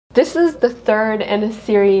This is the third in a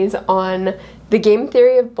series on the game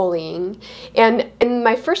theory of bullying, and in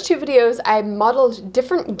my first two videos I modeled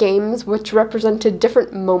different games which represented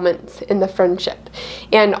different moments in the friendship,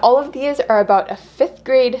 and all of these are about a 5th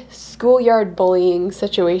grade schoolyard bullying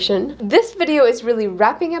situation. This video is really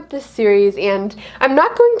wrapping up this series, and I'm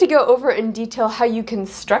not going to go over in detail how you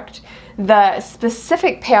construct the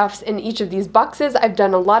specific payoffs in each of these boxes. I've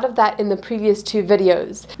done a lot of that in the previous two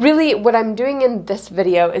videos. Really, what I'm doing in this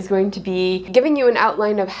video is going to be giving you an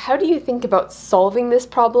outline of how do you think about solving this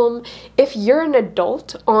problem if you're an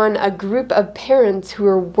adult on a group of parents who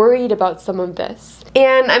are worried about some of this.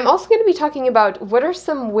 And I'm also going to be talking about what are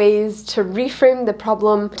some ways to reframe the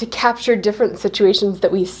problem to capture different situations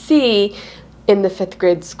that we see in the 5th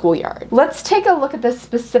grade schoolyard. Let's take a look at the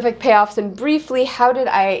specific payoffs, and briefly, how did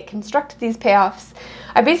I construct these payoffs?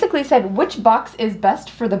 I basically said which box is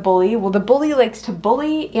best for the bully. Well, the bully likes to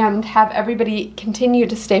bully and have everybody continue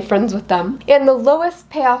to stay friends with them. And the lowest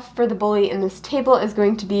payoff for the bully in this table is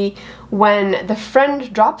going to be when the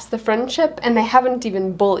friend drops the friendship and they haven't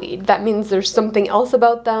even bullied. That means there's something else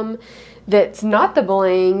about them that's not the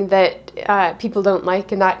bullying that people don't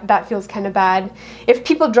like, and that feels kind of bad. If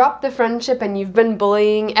people drop the friendship and you've been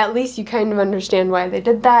bullying, at least you kind of understand why they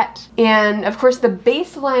did that. And of course, the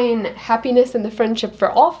baseline happiness in the friendship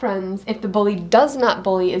for all friends, if the bully does not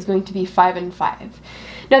bully, is going to be 5 and 5.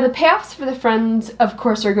 Now the payoffs for the friends, of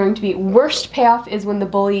course, are going to be worst payoff is when the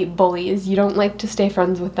bully bullies. You don't like to stay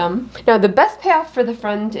friends with them. Now the best payoff for the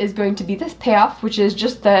friend is going to be this payoff, which is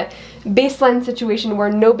just the baseline situation where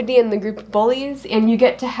nobody in the group bullies and you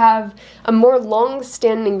get to have a more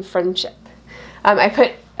long-standing friendship. I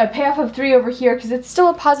put a payoff of 3 over here because it's still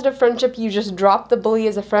a positive friendship. You just drop the bully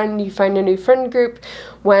as a friend, you find a new friend group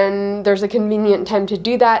when there's a convenient time to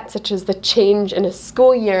do that, such as the change in a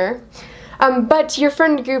school year. But your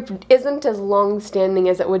friend group isn't as long-standing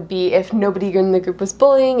as it would be if nobody in the group was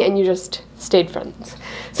bullying and you just stayed friends.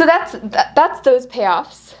 So that's those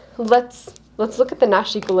payoffs. Let's look at the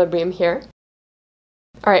Nash Equilibrium here.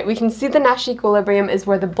 Alright, we can see the Nash Equilibrium is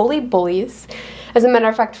where the bully bullies. As a matter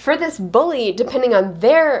of fact, for this bully, depending on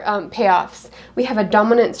their payoffs, we have a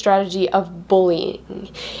dominant strategy of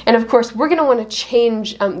bullying. And of course, we're going to want to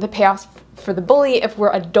change the payoffs for the bully if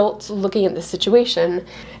we're adults looking at the situation.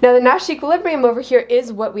 Now the Nash Equilibrium over here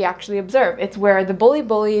is what we actually observe. It's where the bully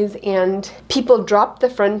bullies and people drop the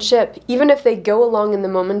friendship. Even if they go along in the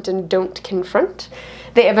moment and don't confront,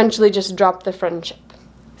 they eventually just drop the friendship.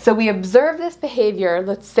 So we observe this behavior.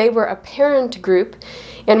 Let's say we're a parent group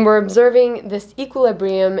and we're observing this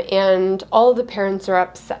equilibrium and all the parents are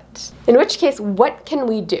upset. In which case, what can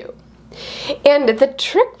we do? And the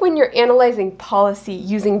trick when you're analyzing policy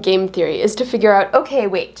using game theory is to figure out, okay,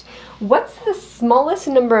 wait, what's the smallest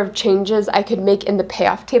number of changes I could make in the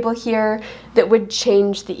payoff table here that would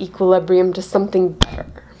change the equilibrium to something better?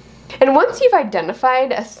 And once you've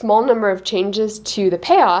identified a small number of changes to the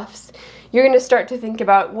payoffs, you're going to start to think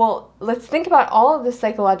about, well, let's think about all of the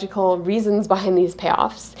psychological reasons behind these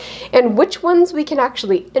payoffs and which ones we can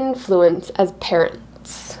actually influence as parents.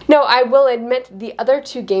 Now, I will admit the other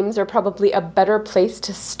two games are probably a better place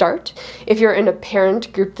to start if you're in a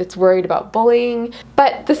parent group that's worried about bullying,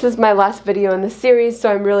 but this is my last video in the series,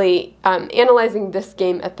 so I'm really analyzing this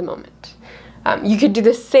game at the moment. You could do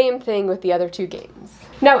the same thing with the other two games.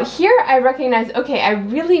 Now here I recognize, okay, I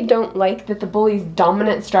really don't like that the bully's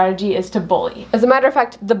dominant strategy is to bully. As a matter of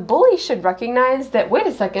fact, the bully should recognize that, wait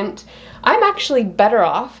a second, I'm actually better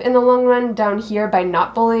off in the long run down here by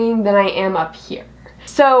not bullying than I am up here.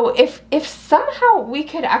 So if somehow we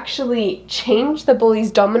could actually change the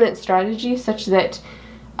bully's dominant strategy such that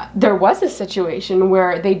there was a situation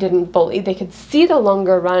where they didn't bully, they could see the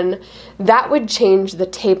longer run, that would change the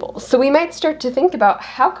table. So we might start to think about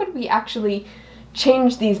how could we actually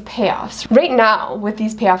change these payoffs. Right now, with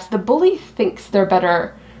these payoffs, the bully thinks they're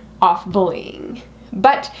better off bullying.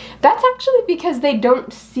 But that's actually because they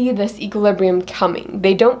don't see this equilibrium coming.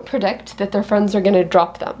 They don't predict that their friends are going to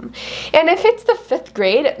drop them. And if it's the 5th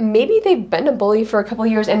grade, maybe they've been a bully for a couple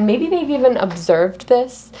years and maybe they've even observed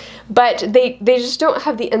this, but they just don't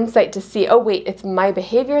have the insight to see, oh wait, it's my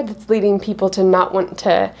behavior that's leading people to not want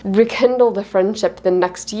to rekindle the friendship the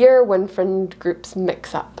next year when friend groups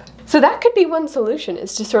mix up. So that could be one solution,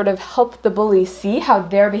 is to sort of help the bully see how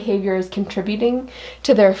their behavior is contributing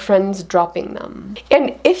to their friends dropping them.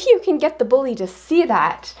 And if you can get the bully to see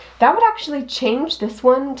that, that would actually change this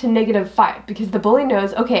one to -5, because the bully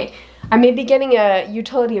knows, okay, I may be getting a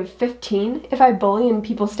utility of 15 if I bully and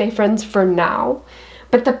people stay friends for now,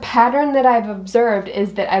 but the pattern that I've observed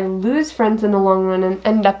is that I lose friends in the long run and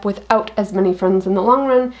end up without as many friends in the long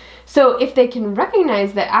run. So if they can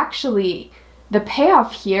recognize that actually The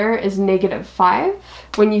payoff here is -5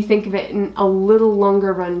 when you think of it in a little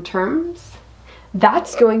longer run terms.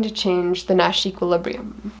 That's going to change the Nash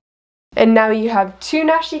equilibrium. And now you have two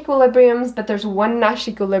Nash equilibriums, but there's one Nash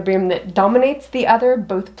equilibrium that dominates the other.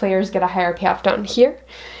 Both players get a higher payoff down here.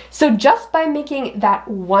 So just by making that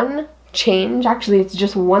one change, actually it's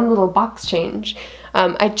just one little box change,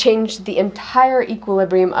 I changed the entire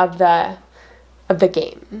equilibrium of the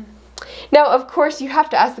game. Now, of course, you have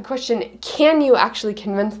to ask the question, can you actually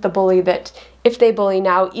convince the bully that if they bully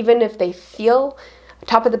now, even if they feel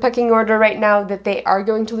top of the pecking order right now, that they are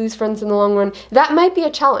going to lose friends in the long run? That might be a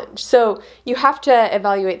challenge. So you have to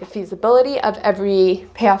evaluate the feasibility of every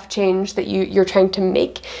payoff change that you're trying to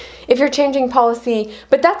make if you're changing policy.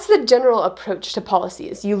 But that's the general approach to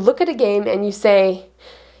policies. You look at a game and you say,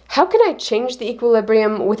 how can I change the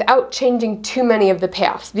equilibrium without changing too many of the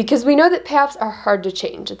payoffs? Because we know that payoffs are hard to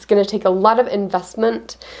change. It's going to take a lot of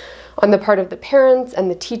investment on the part of the parents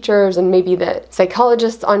and the teachers and maybe the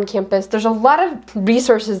psychologists on campus. There's a lot of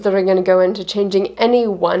resources that are going to go into changing any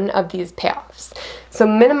one of these payoffs. So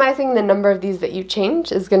minimizing the number of these that you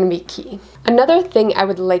change is going to be key. Another thing I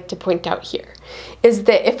would like to point out here is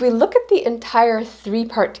that if we look at the entire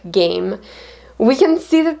three-part game, we can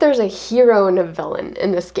see that there's a hero and a villain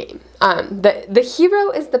in this game. The hero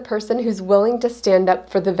is the person who's willing to stand up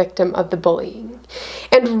for the victim of the bullying.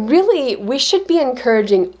 And really, we should be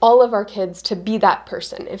encouraging all of our kids to be that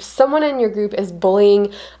person. If someone in your group is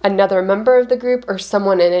bullying another member of the group or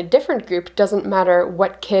someone in a different group, doesn't matter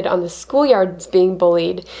what kid on the schoolyard is being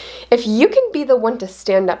bullied, if you can be the one to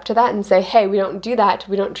stand up to that and say, hey, we don't do that,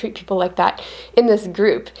 we don't treat people like that in this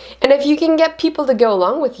group, and if you can get people to go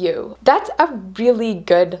along with you, that's a really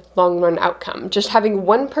good long-run outcome. Just having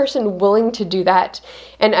one person willing to do that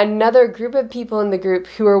and another group of people in the group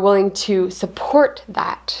who are willing to support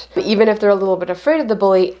that, even if they're a little bit afraid of the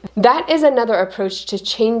bully, that is another approach to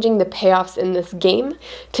changing the payoffs in this game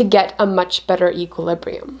to get a much better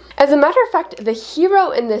equilibrium. As a matter of fact, the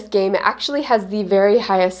hero in this game actually has the very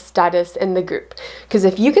highest status in the group, because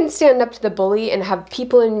if you can stand up to the bully and have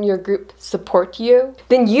people in your group support you,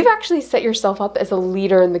 then you've actually set yourself up as a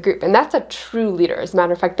leader in the group, and that's a true leader. As a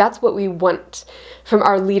matter of fact, that's what we want from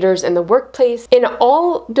our leaders in the workplace. In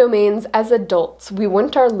all domains as adults, we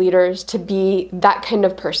want our leaders to be that kind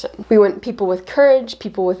of person. We want people with courage,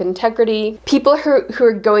 people with integrity, people who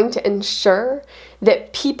are going to ensure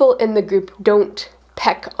that people in the group don't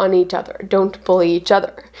peck on each other, don't bully each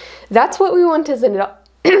other. That's what we want as an adult.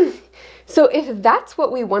 So if that's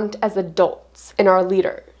what we want as adults in our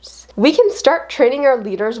leaders, we can start training our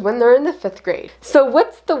leaders when they're in the 5th grade. So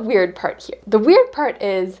what's the weird part here? The weird part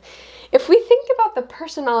is, if we think about the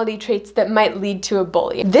personality traits that might lead to a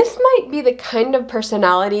bully, this might be the kind of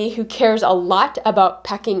personality who cares a lot about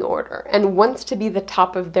pecking order and wants to be the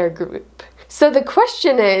top of their group. So the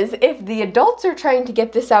question is, if the adults are trying to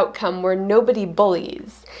get this outcome where nobody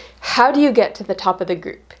bullies, how do you get to the top of the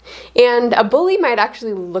group? And a bully might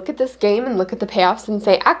actually look at this game and look at the payoffs and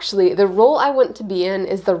say, actually, the role I want to be in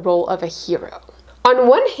is the role of a hero. On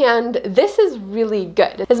one hand, this is really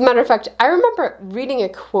good. As a matter of fact, I remember reading a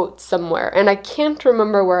quote somewhere, and I can't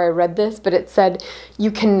remember where I read this, but it said,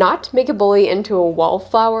 you cannot make a bully into a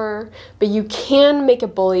wallflower, but you can make a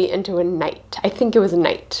bully into a knight. I think it was a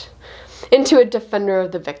knight. Into a defender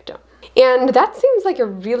of the victim. And that seems like a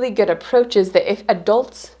really good approach, is that if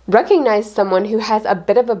adults recognize someone who has a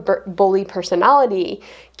bit of a bully personality,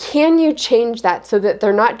 can you change that so that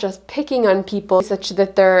they're not just picking on people, such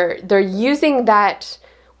that they're using that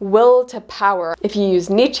will to power, if you use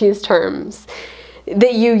Nietzsche's terms,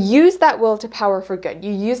 that you use that will to power for good.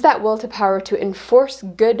 You use that will to power to enforce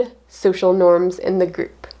good social norms in the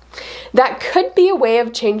group. That could be a way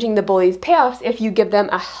of changing the bully's payoffs if you give them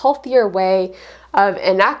a healthier way of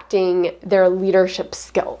enacting their leadership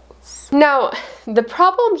skills. Now, the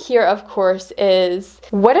problem here, of course, is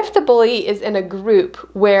what if the bully is in a group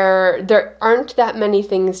where there aren't that many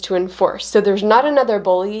things to enforce? So there's not another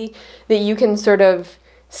bully that you can sort of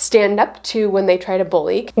stand up to when they try to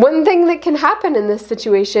bully. One thing that can happen in this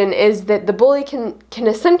situation is that the bully can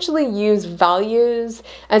essentially use values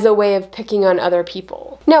as a way of picking on other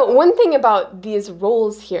people. Now, one thing about these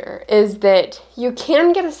roles here is that you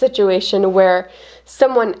can get a situation where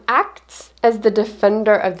someone acts as the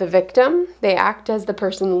defender of the victim, they act as the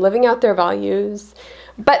person living out their values,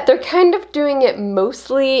 but they're kind of doing it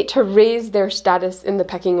mostly to raise their status in the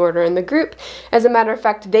pecking order in the group. As a matter of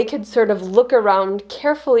fact, they could sort of look around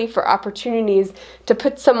carefully for opportunities to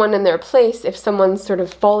put someone in their place if someone's sort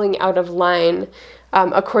of falling out of line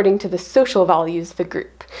according to the social values of the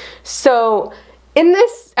group. So In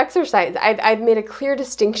this exercise, I've made a clear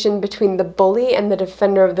distinction between the bully and the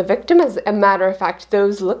defender of the victim. As a matter of fact,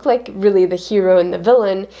 those look like really the hero and the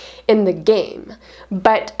villain in the game.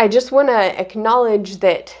 But I just want to acknowledge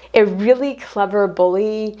that a really clever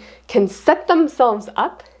bully can set themselves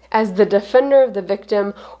up as the defender of the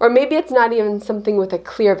victim, or maybe it's not even something with a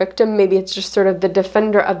clear victim, maybe it's just sort of the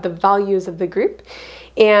defender of the values of the group,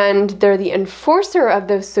 and they're the enforcer of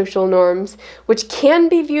those social norms, which can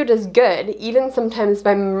be viewed as good, even sometimes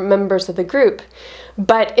by members of the group,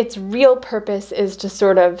 but its real purpose is to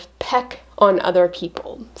sort of peck on other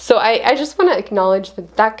people. So I just want to acknowledge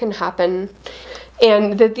that that can happen,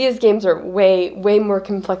 and that these games are way more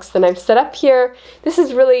complex than I've set up here. This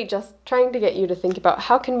is really just trying to get you to think about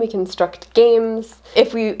how can we construct games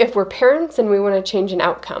if we're parents and we want to change an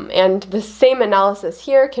outcome. And the same analysis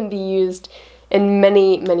here can be used in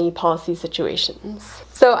many policy situations.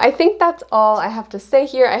 So I think that's all I have to say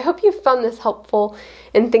here. I hope you found this helpful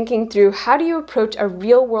in thinking through how do you approach a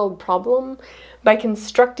real-world problem by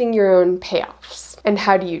constructing your own payoffs, and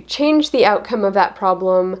how do you change the outcome of that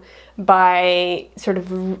problem by sort of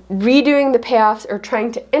redoing the payoffs or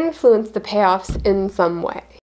trying to influence the payoffs in some way.